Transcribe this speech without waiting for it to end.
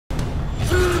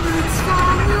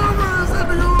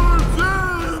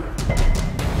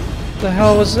The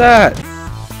hell was that?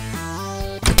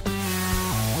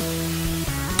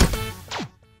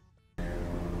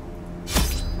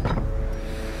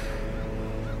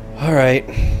 Alright,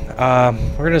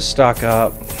 we're gonna stock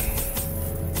up.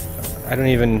 I don't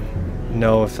even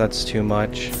know if that's too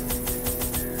much.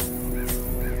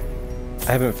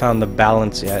 I haven't found the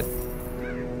balance yet.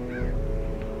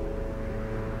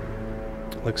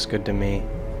 Looks good to me.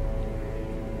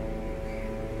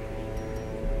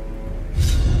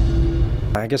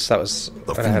 I guess that was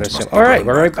what I had to assume. Alright,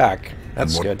 we're right back.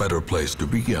 That's good. And what better place to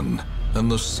begin than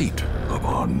the seat of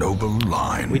our noble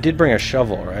line? We did bring a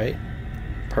shovel, right?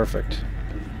 Perfect.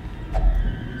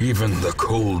 Even the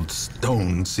cold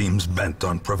stone seems bent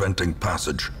on preventing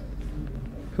passage.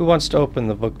 Who wants to open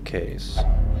the bookcase?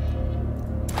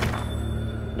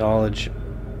 Knowledge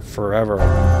forever.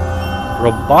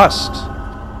 Robust.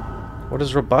 What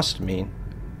does robust mean?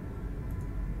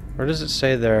 Where does it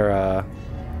say their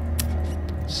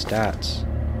stats?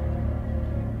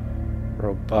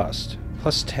 Robust.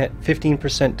 Plus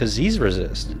 15% disease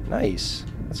resist. Nice.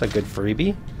 That's a good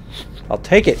freebie. I'll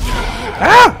take it.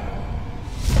 Ah!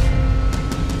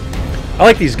 I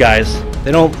like these guys.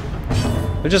 They don't...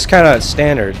 They're just kind of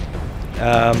standard.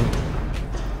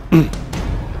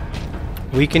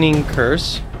 Weakening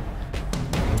curse.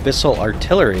 Abyssal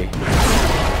artillery.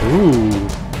 Ooh.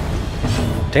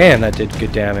 Damn, that did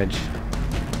good damage.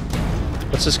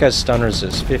 What's this guy's stun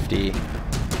resist? 50.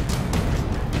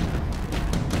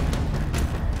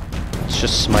 Let's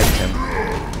just smite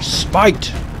him.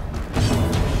 Smite!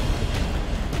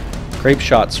 Grape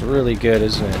shot's really good,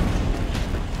 isn't it?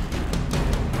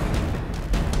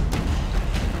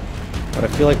 But I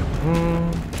feel like...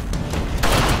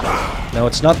 No,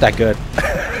 it's not that good.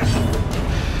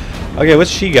 Okay, what's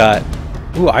she got?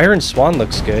 Ooh, Iron Swan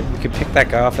looks good. We could pick that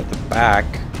guy off at the back.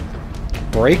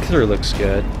 Breakthrough looks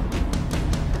good.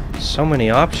 So many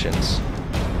options.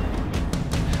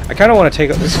 I kind of want to take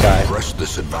out this guy. Press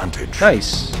this advantage.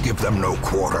 Nice. Give them no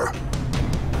quarter.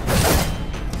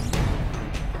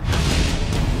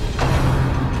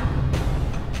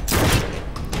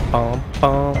 Bum,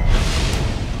 bum.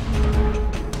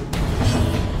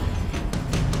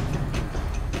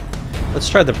 Let's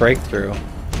try the breakthrough.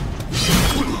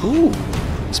 Ooh,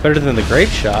 it's better than the grape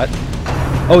shot.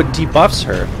 Oh, it debuffs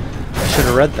her. I should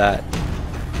have read that.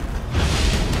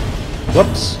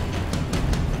 Whoops.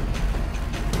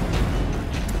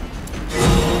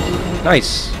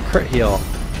 Nice. Crit heal.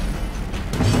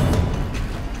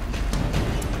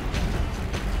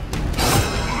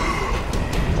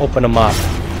 Open them up.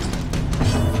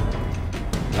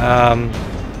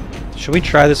 Should we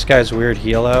try this guy's weird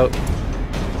heal out?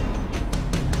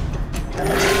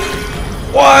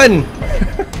 One!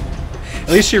 At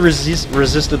least she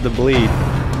resisted the bleed.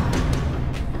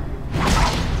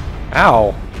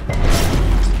 Ow.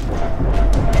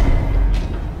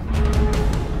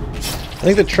 I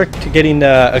think the trick to getting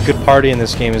a good party in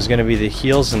this game is going to be the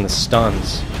heals and the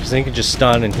stuns. Because then you can just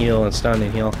stun and heal and stun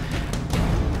and heal.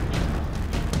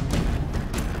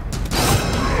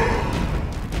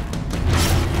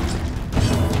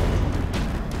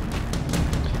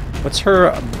 What's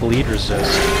her bleed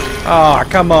resist? Ah, oh,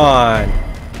 come on!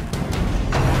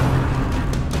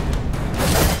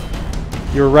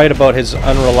 You were right about his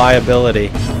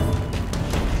unreliability.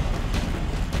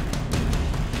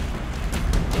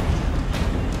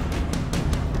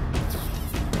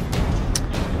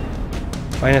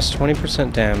 Minus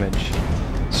 20% damage.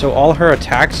 So all her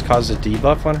attacks cause a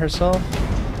debuff on herself?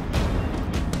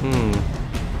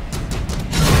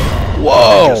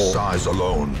 Whoa! Size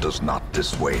alone does not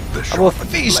dissuade the I will sharpened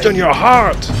feast blade. on your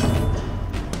heart!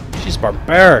 She's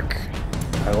barbaric.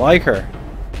 I like her.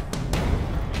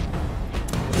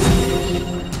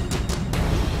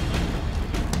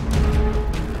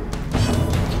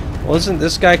 Well, isn't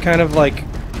this guy kind of like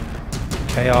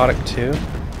chaotic too?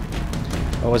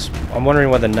 I'm wondering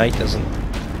why the knight doesn't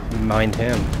mind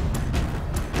him.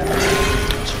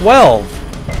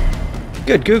 12!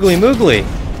 Good googly moogly.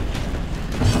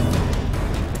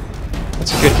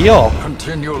 That's a good heal.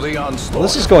 Continue the onslaught. Well,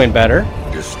 this is going better.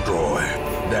 Destroy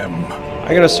them.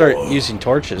 I gotta start using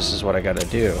torches is what I gotta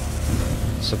do.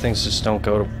 So things just don't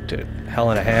go to hell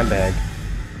in a handbag.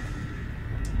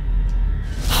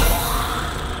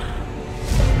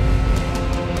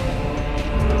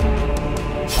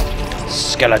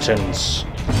 Skeletons.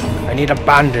 I need a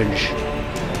bandage.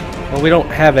 Well, we don't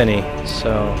have any,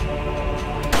 so...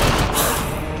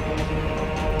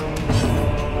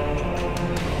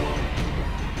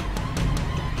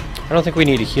 I don't think we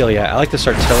need to heal yet. I like this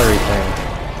artillery thing.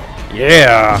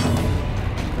 Yeah!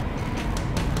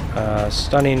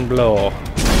 Stunning blow.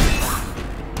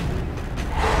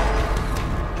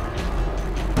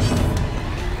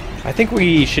 think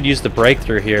we should use the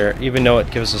breakthrough here, even though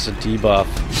it gives us a debuff.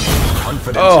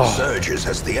 Confidence surges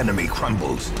as the enemy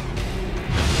crumbles.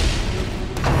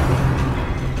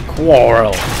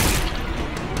 Quarrel.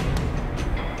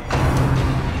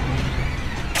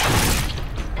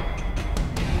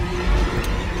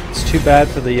 It's too bad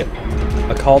for the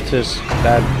occultist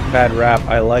bad rap.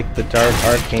 I like the dark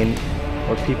arcane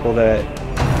or people that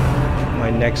my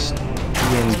next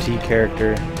D&D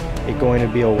character is going to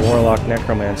be a warlock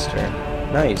necromancer.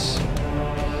 Nice.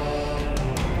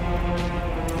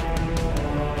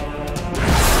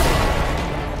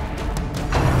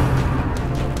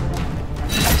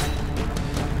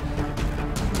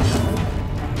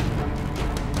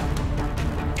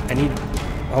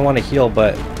 I want to heal,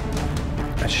 but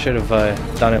I should have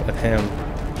done it with him.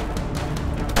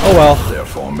 Oh well. Their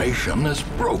formation is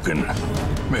broken.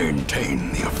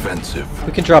 Maintain the offensive.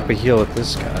 We can drop a heal with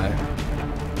this guy.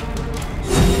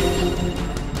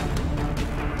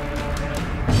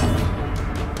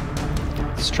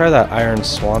 Let's try that Iron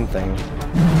Swan thing.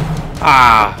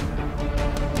 Ah!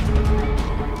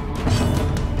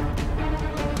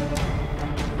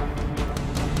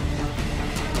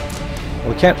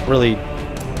 We can't really...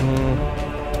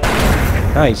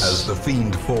 Nice. As the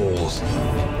fiend falls,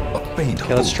 a faint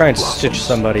okay, let's try and blossoms. stitch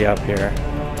somebody up here.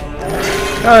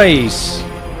 Nice!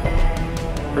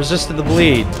 Resisted the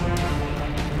bleed.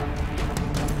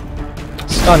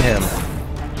 Stun him.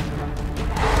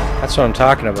 That's what I'm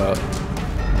talking about.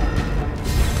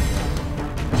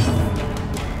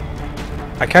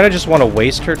 I kind of just want to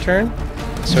waste her turn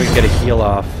so we can get a heal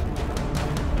off.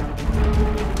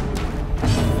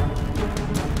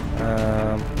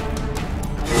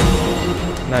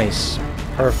 Nice.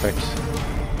 Perfect.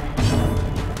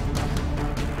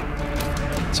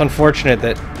 It's unfortunate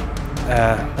that...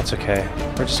 that's okay.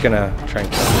 We're just gonna try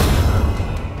and kill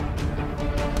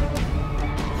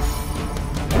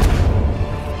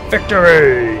him.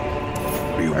 Victory!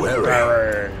 Be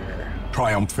wary.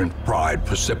 Triumphant pride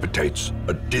precipitates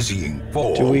a dizzying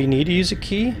fall. Do we need to use a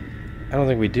key? I don't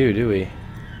think we do we?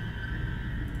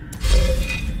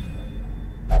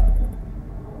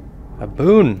 A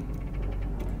boon.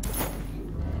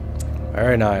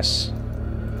 Very nice.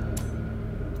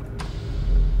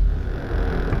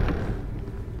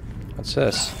 What's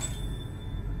this?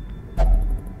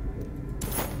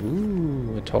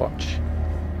 Ooh, a torch.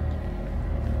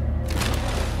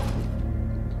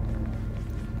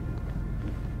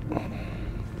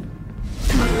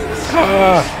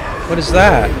 Ah, what is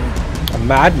that? A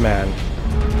madman.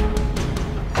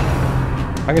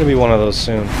 I'm gonna be one of those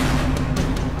soon.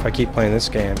 If I keep playing this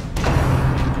game.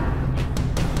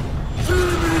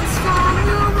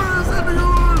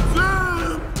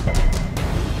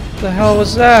 What the hell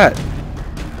was that?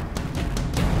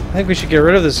 I think we should get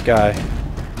rid of this guy.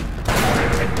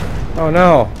 Oh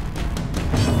no.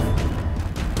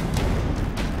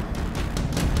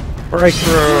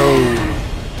 Breakthrough!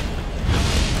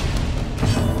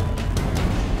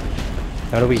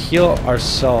 Now do we heal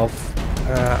ourselves?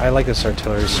 I like this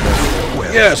artillery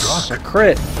strike. Yes! A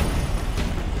crit!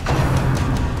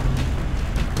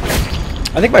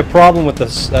 I think my problem with the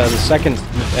second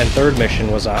and third mission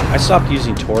was I stopped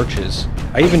using torches.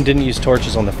 I even didn't use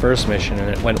torches on the first mission and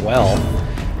it went well,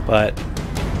 but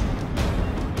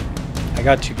I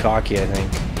got too cocky, I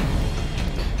think.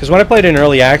 Because when I played in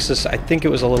early access, I think it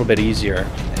was a little bit easier,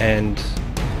 and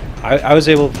I was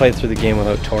able to play through the game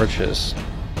without torches.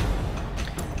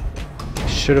 I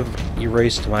should have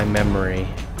erased my memory.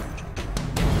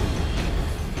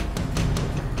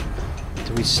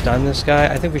 Do we stun this guy?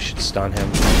 I think we should stun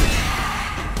him.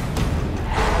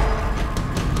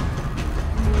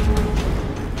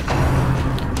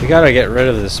 We gotta get rid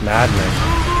of this madman.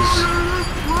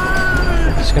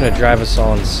 He's gonna drive us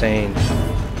all insane.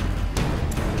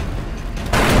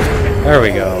 There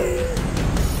we go.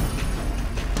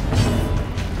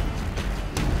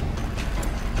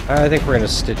 I think we're gonna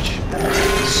stitch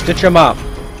him up.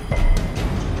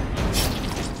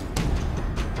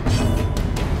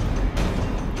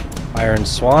 Iron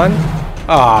Swan?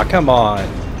 Aw, come on.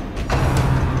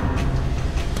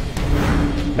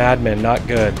 Madman, not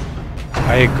good.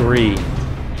 I agree.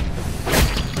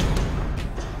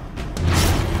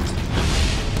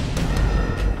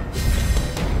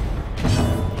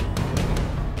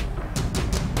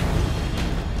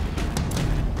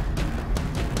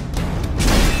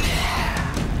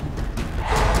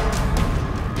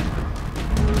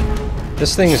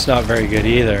 This thing is not very good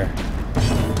either.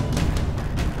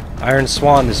 Iron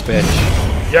Swan this bitch.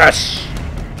 Yes!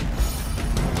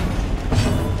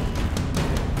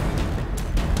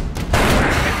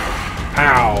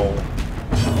 Ow!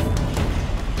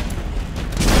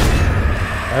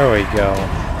 There we go.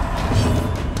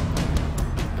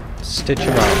 Stitch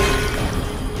him up.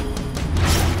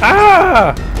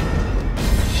 Ah!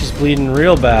 She's bleeding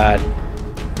real bad.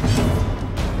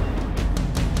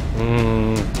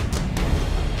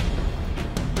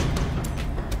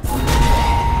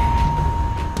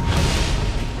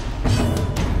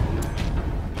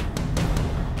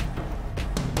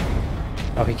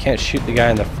 Oh, he can't shoot the guy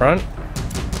in the front?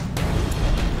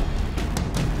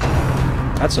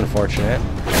 That's unfortunate.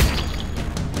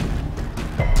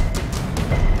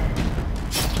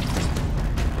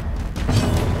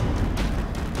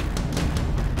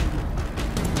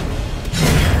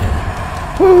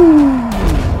 Woo!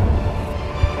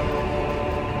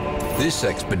 This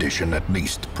expedition at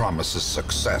least promises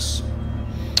success.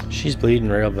 She's bleeding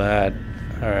real bad.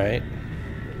 Alright.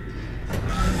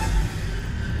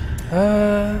 We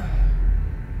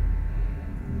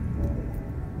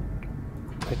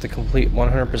have to complete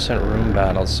 100% room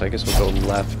battles, so I guess we'll go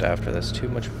left after this. Too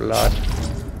much blood.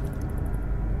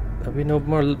 There'll be no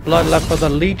more blood left for the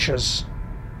leeches.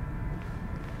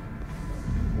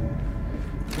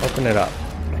 Open it up.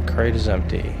 The crate is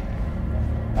empty.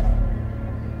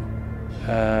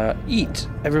 Eat.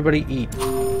 Everybody eat.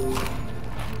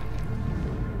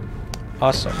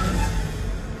 Awesome.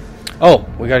 Oh,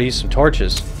 we gotta use some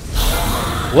torches.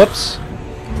 Whoops.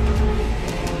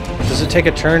 Does it take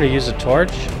a turn to use a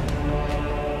torch?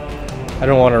 I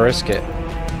don't want to risk it.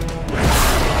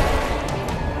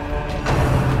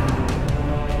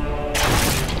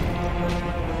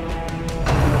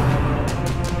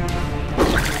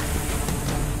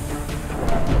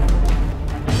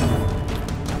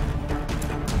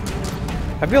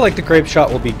 I feel like the grape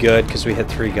shot will be good because we hit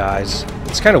 3 guys.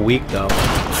 It's kind of weak though.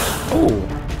 Oh,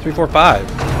 3, 4,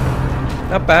 5.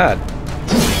 Not bad.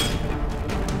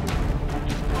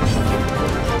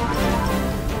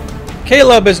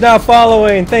 Caleb is now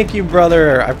following. Thank you,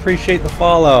 brother. I appreciate the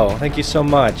follow. Thank you so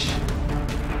much.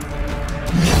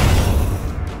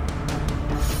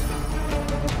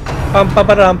 Bum, ba,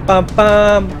 ba, dum, bum,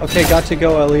 bum. Okay, got to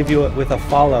go. I'll leave you with a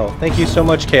follow. Thank you so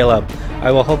much, Caleb.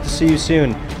 I will hope to see you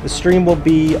soon. The stream will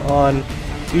be on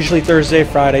usually Thursday,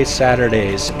 Friday,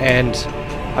 Saturdays, and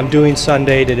I'm doing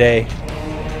Sunday today,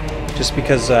 just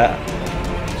because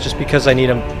I need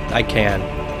them. I can.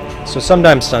 So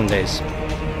sometimes Sundays.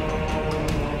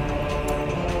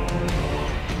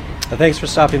 Thanks for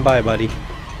stopping by, buddy.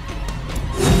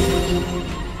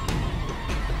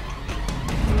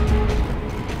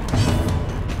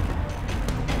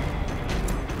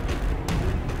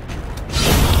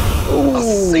 Ooh. A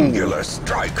singular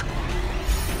strike.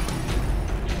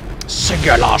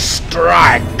 Singular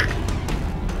strike.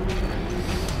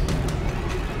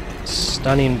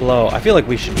 Stunning blow. I feel like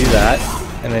we should do that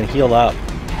and then heal up.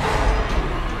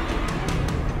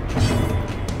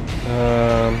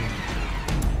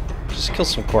 Just kill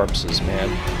some corpses, man.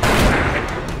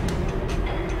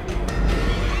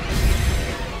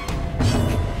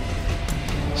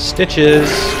 Stitches.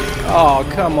 Oh,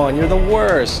 come on, you're the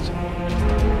worst.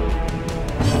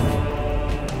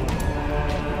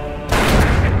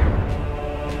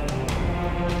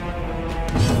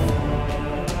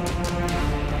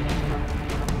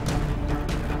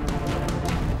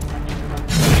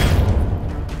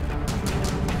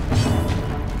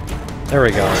 There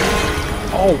we go.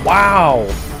 Oh, wow!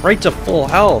 Right to full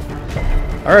health.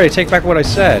 Alright, take back what I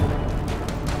said.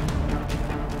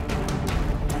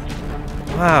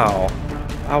 Wow.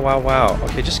 Wow, wow, wow.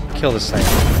 Okay, just kill this thing.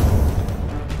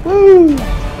 Woo!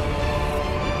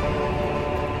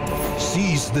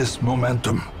 Seize this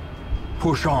momentum.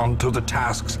 Push on to the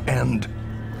task's end.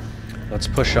 Let's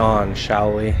push on,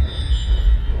 shall we?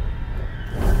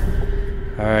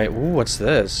 Alright, ooh, what's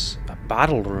this? A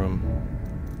battle room.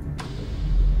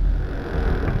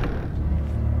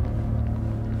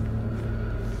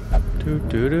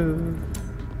 Doo-doo-doo.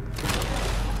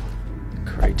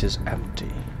 The crate is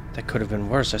empty. That could have been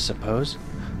worse, I suppose.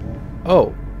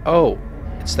 Oh,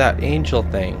 it's that angel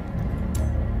thing.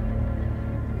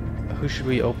 Who should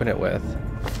we open it with?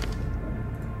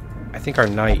 I think our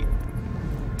knight.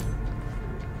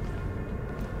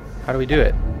 How do we do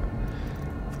it?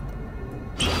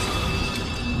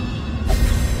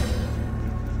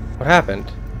 What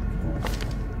happened?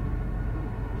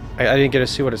 I didn't get to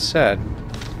see what it said.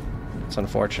 It's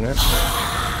unfortunate.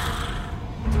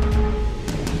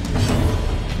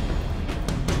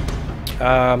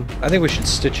 I think we should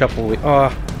stitch up what we... Oh,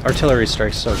 artillery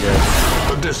strike's so good.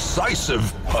 A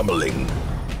decisive pummeling.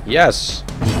 Yes,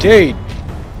 indeed.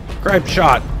 Grape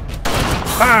shot.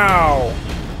 Pow!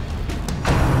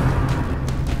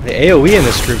 The AoE in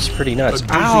this group's pretty nuts. A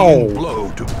Ow!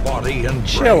 blow to body and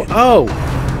Chill. brain. Oh!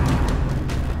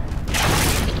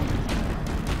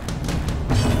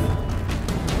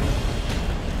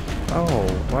 Oh,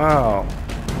 wow.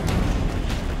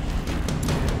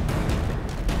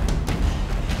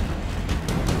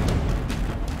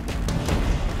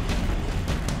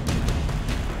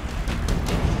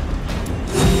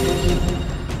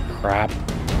 Crap.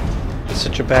 It's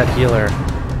such a bad healer.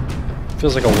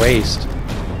 Feels like a waste.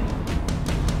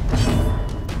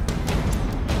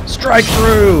 Strike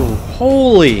through!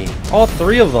 Holy! All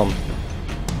three of them.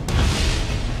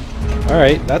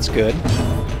 Alright, that's good.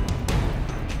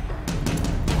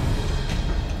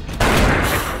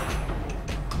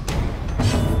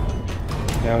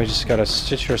 Now we just gotta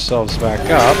stitch ourselves back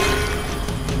up.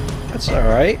 That's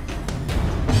alright.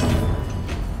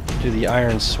 Do the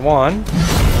Iron Swan.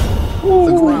 Ooh,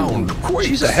 the ground quakes.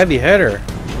 She's a heavy hitter.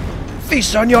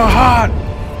 Feast on your heart!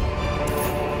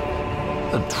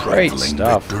 A Great trifling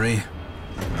stuff. victory,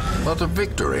 but a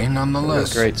victory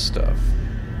nonetheless. Great stuff.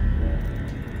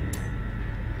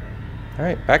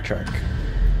 Alright, backtrack.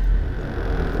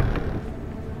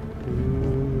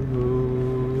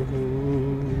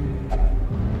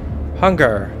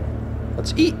 Hunger.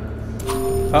 Let's eat.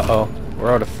 Uh-oh.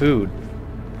 We're out of food.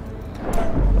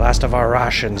 Last of our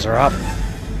rations are up.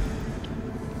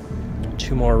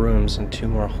 2 more rooms and 2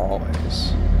 more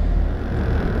hallways.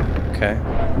 Okay.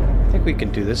 I think we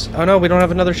can do this. Oh no, we don't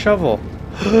have another shovel.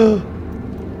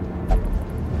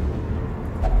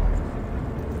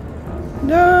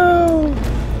 No!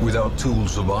 Without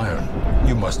tools of iron,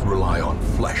 you must rely on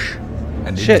flesh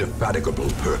and Shit. indefatigable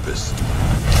purpose.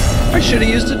 I should have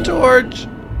used a torch.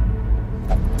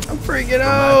 I'm freaking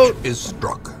out. Match is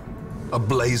struck. A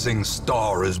blazing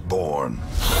star is born.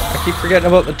 I keep forgetting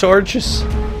about the torches.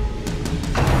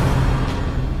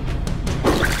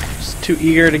 Just too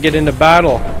eager to get into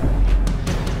battle.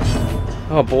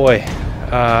 Oh boy.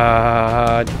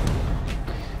 No!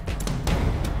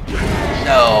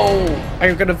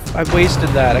 I wasted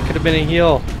that. I could have been a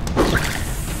heal.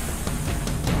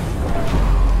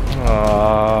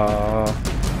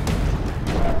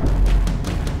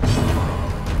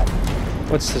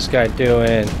 What's this guy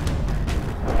doing?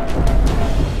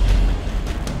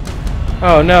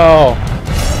 Oh no!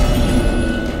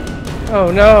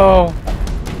 Oh no!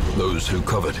 Those who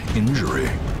covet injury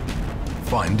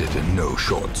find it in no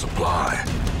short supply.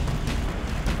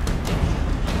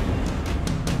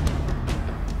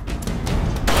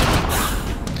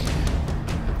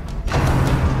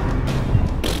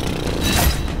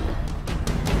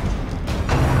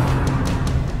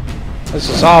 This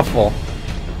is awful.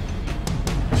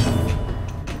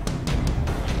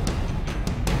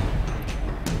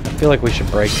 I feel like we should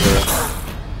break through.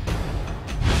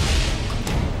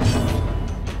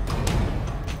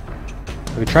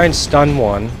 We try and stun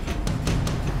one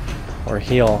or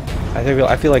heal.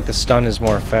 I feel like the stun is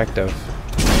more effective.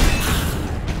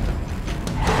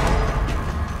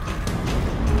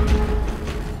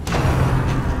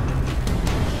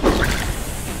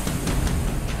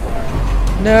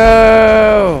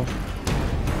 No!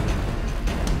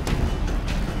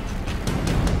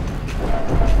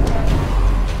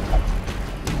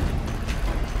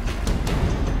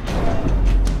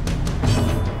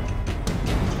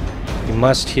 You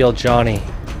must heal Johnny.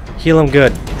 Heal him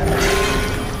good.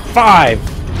 5!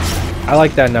 I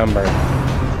like that number.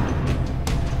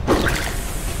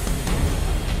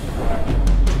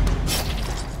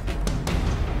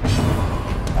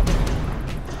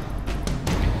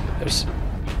 There's...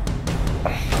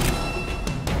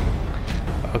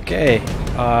 Okay,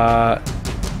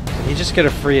 can he just get a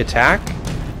free attack?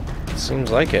 Seems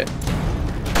like it.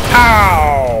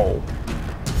 Ow!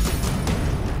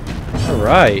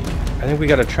 Alright, I think we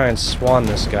gotta try and swan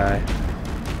this guy.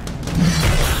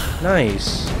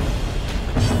 Nice.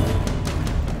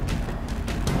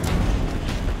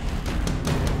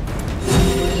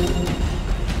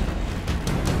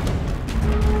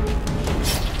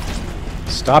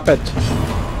 Stop it.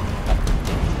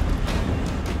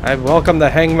 I welcome the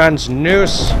hangman's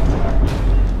noose.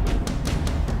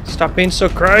 Stop being so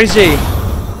crazy.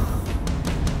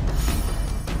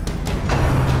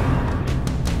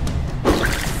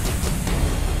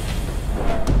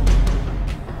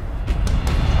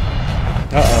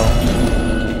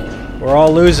 Uh-oh. We're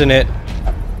all losing it.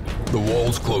 The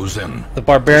walls close in. The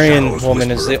barbarian Shadows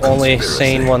woman is the whisper of only conspiracy.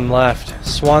 sane one left.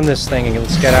 Swan this thing and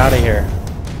let's get out of here.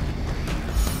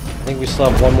 I think we still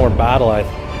have one more battle. I'm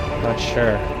not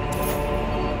sure.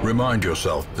 Remind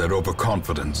yourself that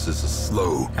overconfidence is a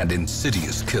slow and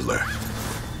insidious killer.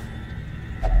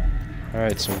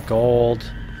 Alright, some gold.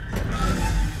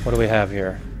 What do we have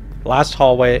here? Last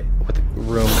hallway with the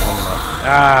room coming up.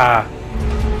 Ah!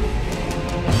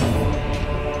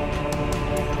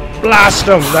 Blast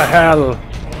him to hell!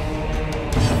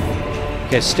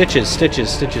 Okay, stitches, stitches,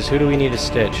 stitches. Who do we need to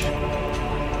stitch?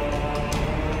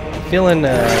 I'm feeling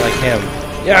like him.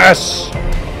 Yes!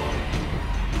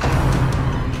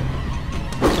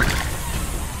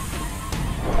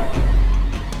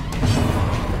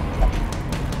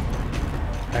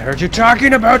 I heard you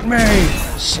talking about me!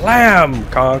 Slam,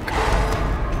 conk!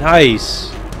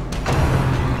 Nice!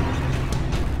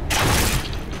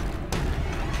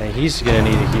 Okay, he's gonna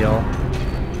need a heal.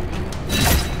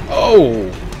 Oh!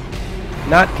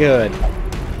 Not good.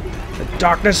 The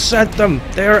darkness sent them!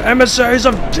 They are emissaries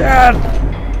of death!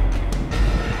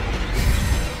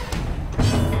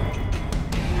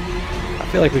 I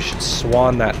feel like we should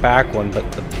swan that back one,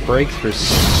 but the breakthrough's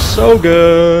so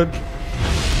good!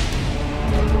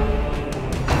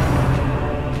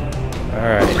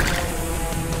 Alright.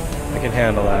 I can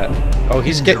handle that. Oh,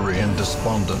 he's getting...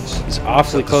 He's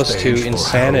awfully close to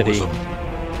insanity.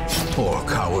 Or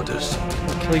cowardice.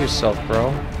 Kill yourself,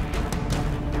 bro.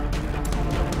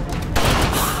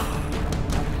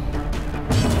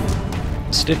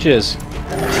 Stitches.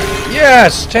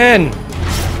 Yes! 10!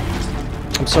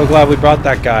 I'm so glad we brought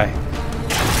that guy.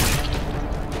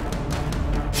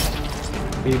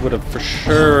 We would have for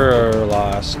sure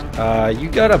lost. You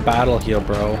got a battle heal,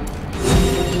 bro.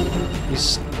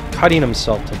 He's cutting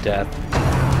himself to death.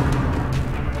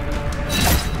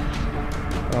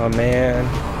 Oh, man.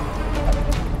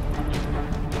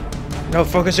 No,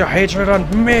 focus your hatred on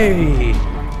me!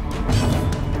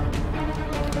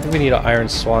 I think we need to Iron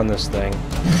Swan this thing.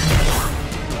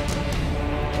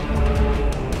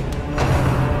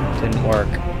 Didn't work.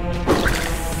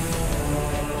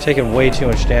 Taking way too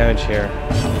much damage here.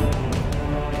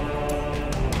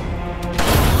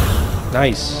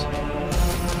 Nice.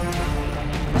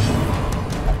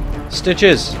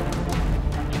 Stitches!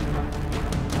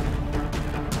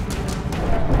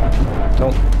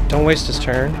 Don't waste his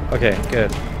turn. Okay,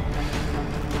 good.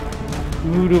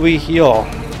 Who do we heal?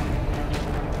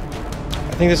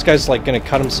 I think this guy's like gonna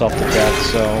cut himself to death,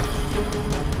 so...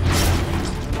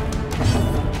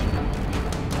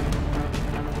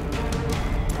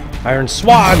 Iron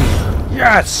Swan!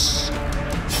 Yes!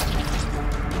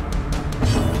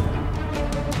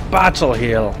 Battle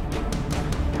heal.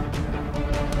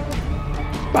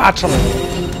 Battle.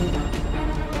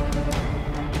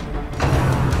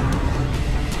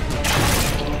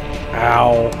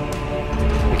 Ow.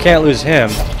 We can't lose him.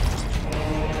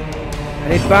 I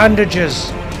need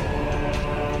bandages.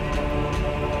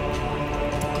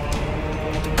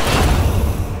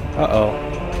 Uh-oh.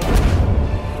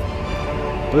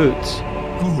 Boots.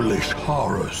 Foolish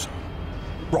horrors.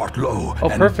 Brought low Oh,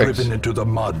 and perfect. driven into the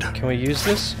mud. Can we use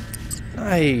this?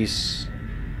 Nice.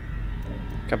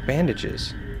 Got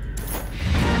bandages.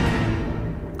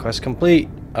 Quest complete.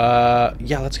 Yeah,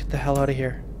 let's get the hell out of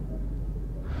here.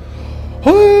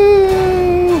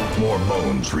 More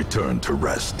bones returned to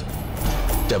rest.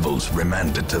 Devils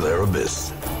remanded to their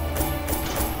abyss.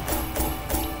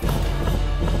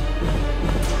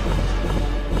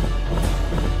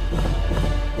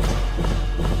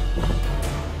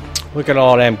 Look at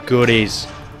all them goodies.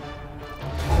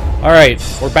 Alright,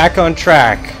 we're back on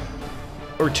track.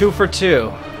 We're 2 for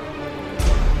 2.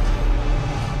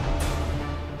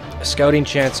 A scouting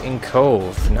chance in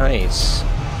Cove. Nice.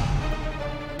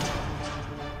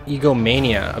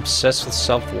 Egomania. Obsessed with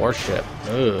self-worship.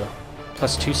 Ugh.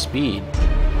 +2 speed.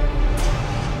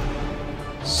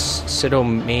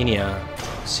 Cytomania.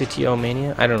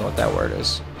 Cytomania? I don't know what that word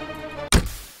is.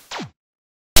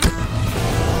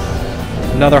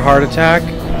 Another heart attack.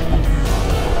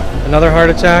 Another heart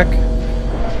attack.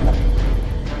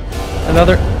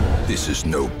 Another... This is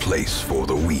no place for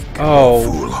the weak. Oh,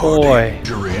 foolhardy. boy.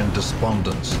 Injury and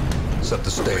despondence set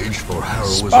the stage for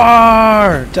heroism.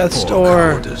 Spar! Death's Door.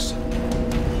 Cowardice.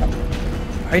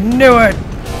 I knew it!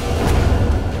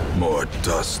 More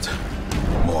dust.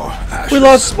 More ashes. We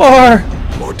lost Spar!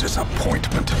 More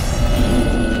disappointment.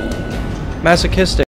 Masochistic.